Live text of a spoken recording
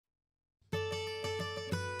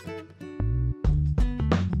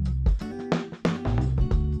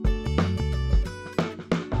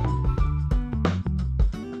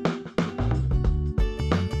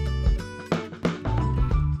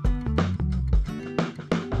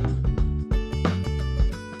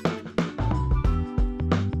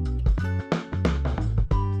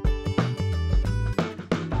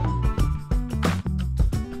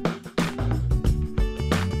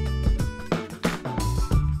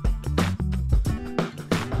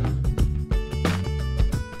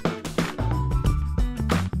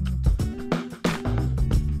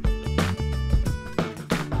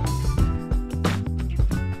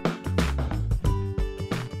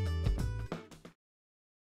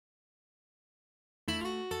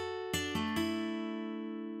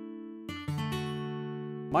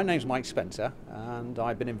My name's Mike Spencer and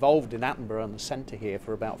I've been involved in Attenborough and the centre here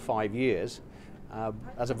for about 5 years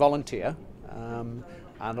as a volunteer, and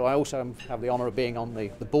I also have the honour of being on the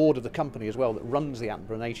board of the company as well that runs the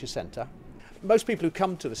Attenborough Nature Centre. Most people who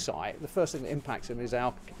come to the site, the first thing that impacts them is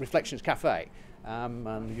our Reflections Cafe.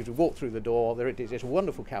 And you walk through the door, there it is, it's a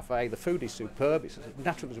wonderful cafe, the food is superb, it's as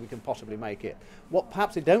natural as we can possibly make it. What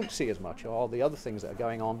perhaps they don't see as much are the other things that are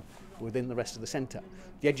going on within the rest of the centre.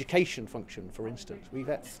 The education function, for instance. We've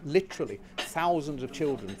had literally thousands of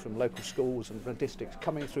children from local schools and from districts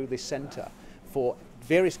coming through this centre for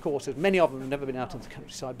various courses. Many of them have never been out in the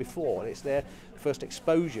countryside before. It's their first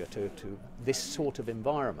exposure to this sort of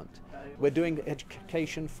environment. We're doing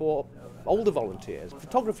education for older volunteers,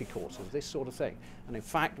 photography courses, this sort of thing. And in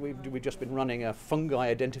fact, we've just been running a fungi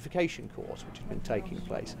identification course, which has been taking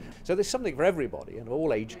place. So there's something for everybody and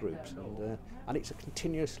all age groups, and it's a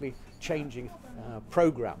continuously changing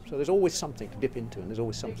programme. So there's always something to dip into and there's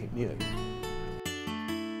always something new.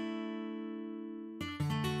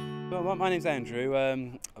 Well, my name's Andrew.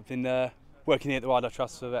 I've been working here at the Wildlife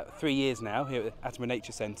Trust for about 3 years now, here at the Attenborough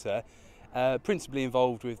Nature Centre, principally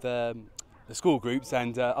involved with the school groups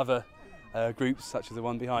and other groups such as the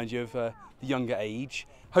one behind you of the younger age.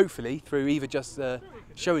 Hopefully through either just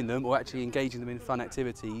showing them or actually engaging them in fun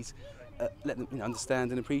activities, let them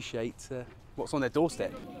understand and appreciate what's on their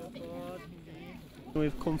doorstep.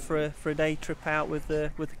 We've come for a day trip out with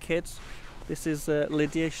the kids. This is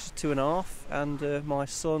Lydia, she's 2.5, and my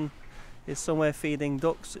son is somewhere feeding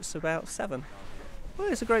ducks. It's about 7.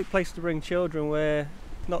 Well, it's a great place to bring children. We're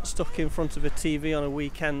not stuck in front of a TV on a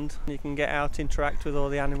weekend. You can get out, interact with all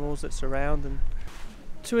the animals that's around, and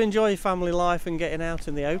to enjoy family life and getting out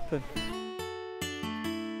in the open.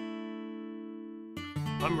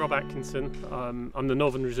 I'm Rob Atkinson. I'm the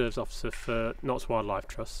Northern Reserves Officer for Notts Wildlife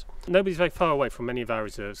Trust. Nobody's very far away from many of our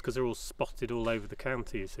reserves because they're all spotted all over the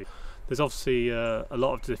county, you see. There's obviously a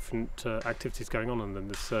lot of different activities going on in them.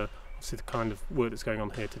 There's obviously the kind of work that's going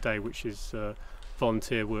on here today, which is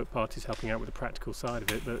volunteer work parties helping out with the practical side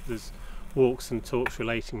of it, but there's walks and talks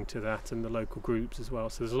relating to that and the local groups as well.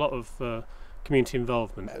 So there's a lot of community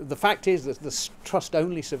involvement. The fact is that the trust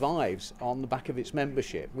only survives on the back of its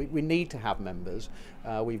membership. We need to have members.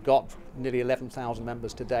 We've got nearly 11,000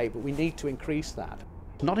 members today, but we need to increase that.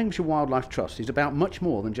 Nottinghamshire Wildlife Trust is about much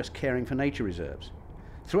more than just caring for nature reserves.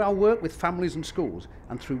 Through our work with families and schools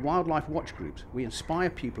and through wildlife watch groups, we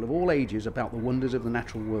inspire people of all ages about the wonders of the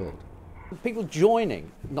natural world. People joining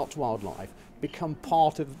Notts Wildlife become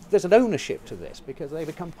part of, there's an ownership to this because they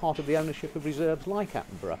become part of the ownership of reserves like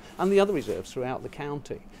Attenborough and the other reserves throughout the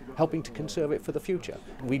county, helping to conserve it for the future.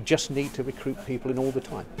 We just need to recruit people in all the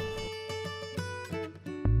time.